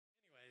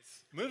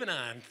Moving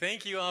on.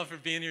 Thank you all for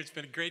being here. It's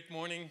been a great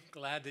morning.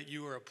 Glad that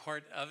you were a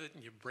part of it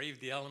and you braved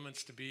the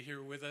elements to be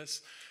here with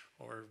us,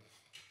 or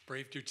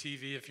braved your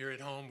TV if you're at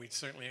home. We'd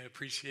certainly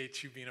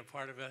appreciate you being a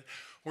part of it.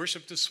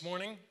 Worship this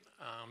morning.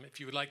 If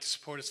you would like to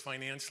support us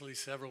financially,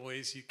 several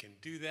ways you can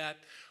do that.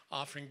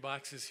 Offering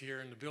boxes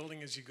here in the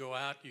building as you go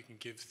out. You can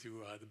give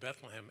through the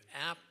Bethlehem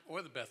app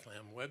or the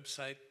Bethlehem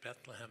website,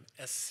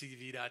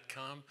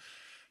 bethlehemscv.com.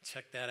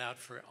 Check that out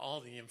for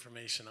all the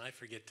information I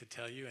forget to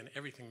tell you and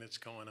everything that's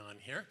going on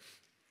here.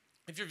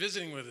 If you're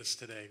visiting with us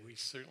today, we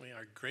certainly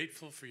are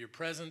grateful for your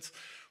presence.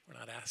 We're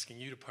not asking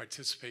you to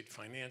participate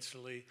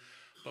financially,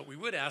 but we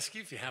would ask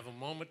you if you have a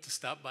moment to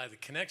stop by the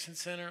Connection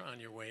Center on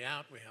your way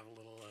out. We have a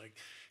little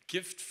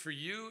gift for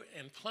you,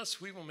 and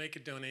plus we will make a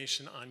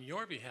donation on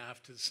your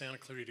behalf to the Santa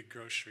Clarita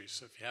Grocery.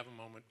 So if you have a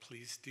moment,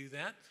 please do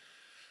that.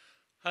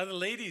 The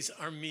ladies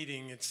are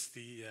meeting. It's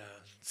the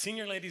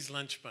Senior Ladies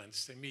Lunch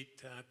Bunch. They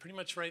meet pretty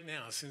much right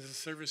now. As soon as the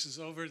service is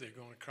over, they're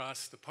going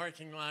across the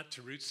parking lot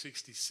to Route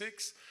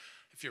 66.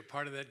 If you're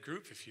part of that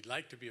group, if you'd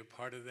like to be a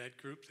part of that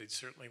group, they'd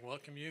certainly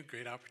welcome you.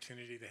 Great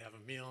opportunity to have a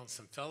meal and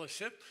some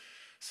fellowship.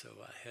 So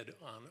head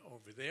on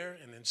over there.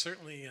 And then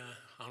certainly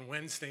on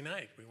Wednesday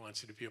night, we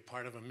want you to be a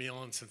part of a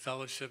meal and some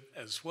fellowship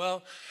as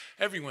well.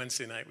 Every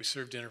Wednesday night, we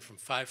serve dinner from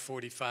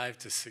 5:45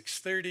 to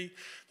 6:30.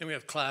 Then we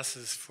have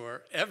classes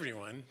for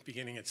everyone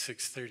beginning at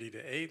 6:30 to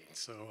 8.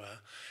 So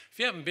if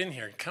you haven't been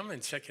here, come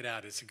and check it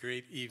out. It's a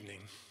great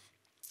evening.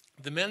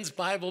 The Men's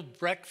Bible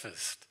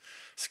Breakfast,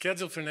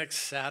 scheduled for next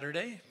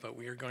Saturday, but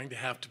we are going to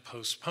have to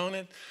postpone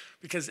it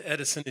because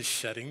Edison is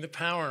shutting the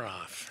power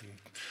off. And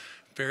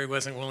Barry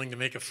wasn't willing to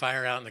make a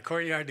fire out in the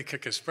courtyard to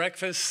cook us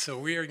breakfast, so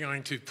we are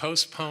going to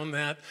postpone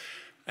that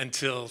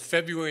until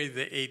February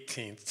the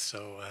 18th.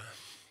 So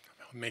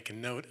I'll make a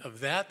note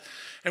of that.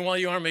 And while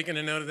you are making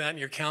a note of that in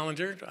your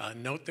calendar,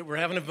 note that we're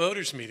having a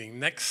voters meeting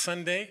next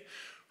Sunday,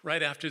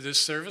 right after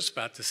this service,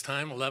 about this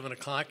time, 11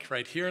 o'clock,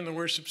 right here in the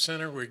Worship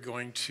Center. We're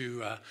going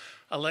to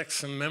elect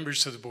some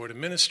members to the Board of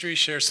Ministry,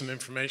 share some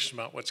information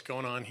about what's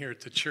going on here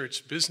at the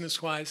church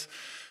business-wise.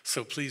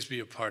 So please be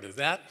a part of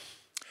that.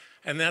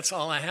 And that's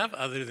all I have,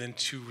 other than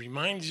to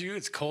remind you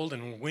it's cold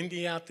and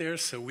windy out there,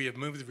 so we have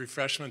moved the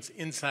refreshments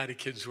inside of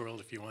Kids World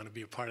if you want to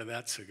be a part of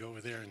that. So go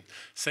over there and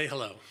say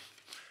hello.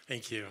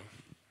 Thank you.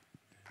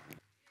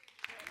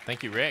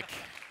 Thank you, Rick.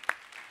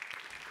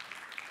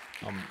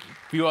 A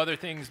few other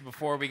things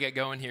before we get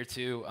going here,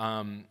 too.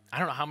 I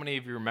don't know how many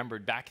of you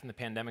remembered back in the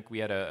pandemic, we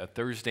had a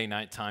Thursday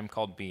night time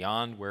called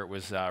Beyond, where it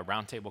was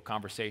roundtable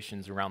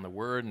conversations around the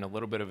Word and a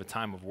little bit of a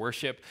time of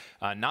worship.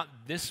 Not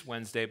this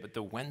Wednesday, but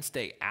the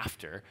Wednesday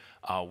after,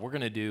 we're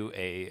going to do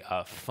a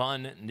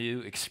fun,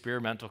 new,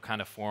 experimental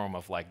kind of forum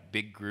of like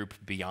big group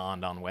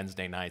Beyond on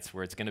Wednesday nights,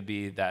 where it's going to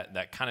be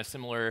that kind of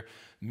similar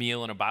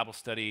meal and a Bible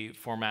study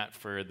format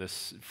for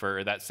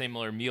that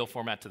similar meal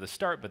format to the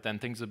start, but then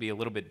things will be a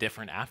little bit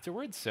different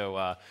afterwards.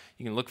 So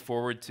you can look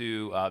forward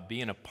to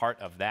being a part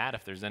of that.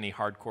 If there's any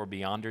hardcore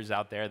Beyonders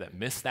out there that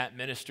miss that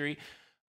ministry,